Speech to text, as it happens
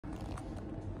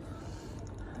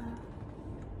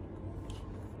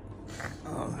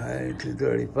Hey,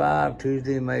 2:35,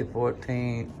 Tuesday, May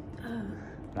 14th.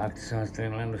 Dr.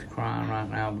 Sunstein Linda's crying right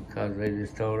now because they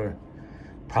just told her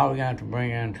probably going to have to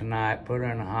bring her in tonight, put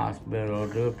her in the hospital,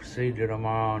 do a procedure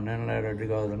tomorrow, and then let her to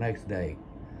go the next day.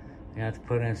 You have to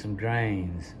put in some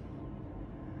drains.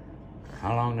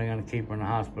 How long are they going to keep her in the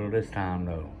hospital this time,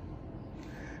 though?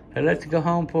 They let you go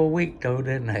home for a week, though,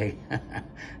 didn't they?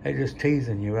 They just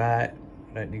teasing you, right?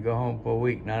 Letting you go home for a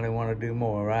week. Now they want to do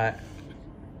more, right?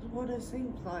 What it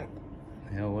seems like.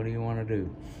 Yeah, what do you want to do?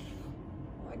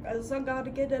 I guess I got to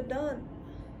get it done.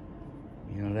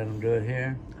 You gonna let them do it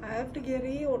here? I have to get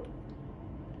healed.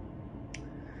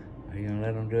 Are you gonna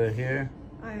let them do it here?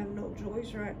 I have no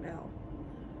choice right now.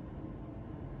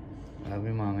 Love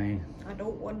you, Mommy. I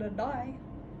don't want to die.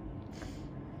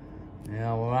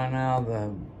 Yeah, well, right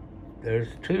now there's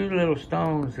two little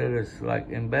stones that is like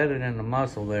embedded in the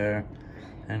muscle there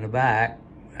in the back.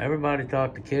 Everybody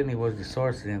thought the kidney was the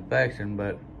source of the infection,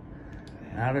 but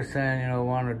now they're saying,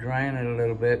 want to drain it a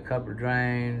little bit, couple of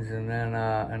drains, and then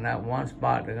in that one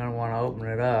spot, they're going to want to open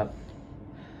it up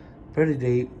pretty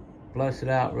deep, flush it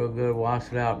out real good, wash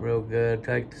it out real good,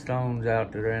 take the stones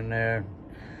out that are in there,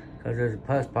 because there's a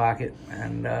pus pocket,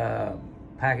 and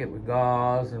pack it with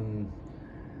gauze, and,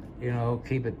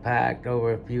 keep it packed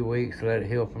over a few weeks, let it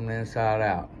heal from the inside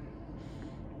out.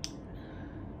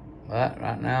 But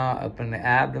right now, up in the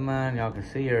abdomen, y'all can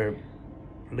see her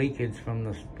leakage from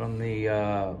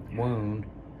the wound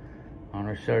on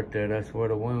her shirt there. That's where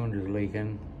the wound is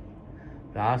leaking.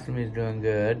 The ostomy is doing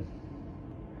good.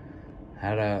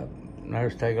 Had a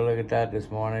nurse take a look at that this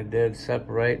morning. Did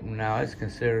separate, and now it's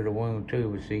considered a wound too.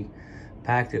 But she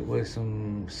packed it with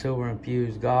some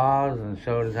silver-infused gauze and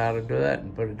showed us how to do it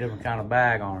and put a different kind of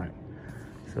bag on it.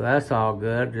 So that's all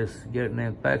good. Just getting the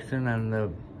infection and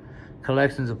the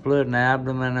collections of fluid in the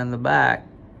abdomen and the back.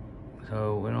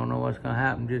 So we don't know what's going to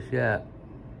happen just yet.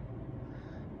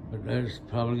 But they're just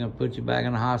probably going to put you back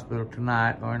in the hospital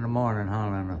tonight or in the morning, huh,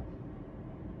 Linda?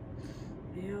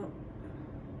 Yeah.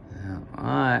 Yeah. All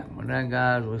right. Well, then,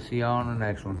 guys, we'll see y'all on the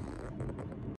next one.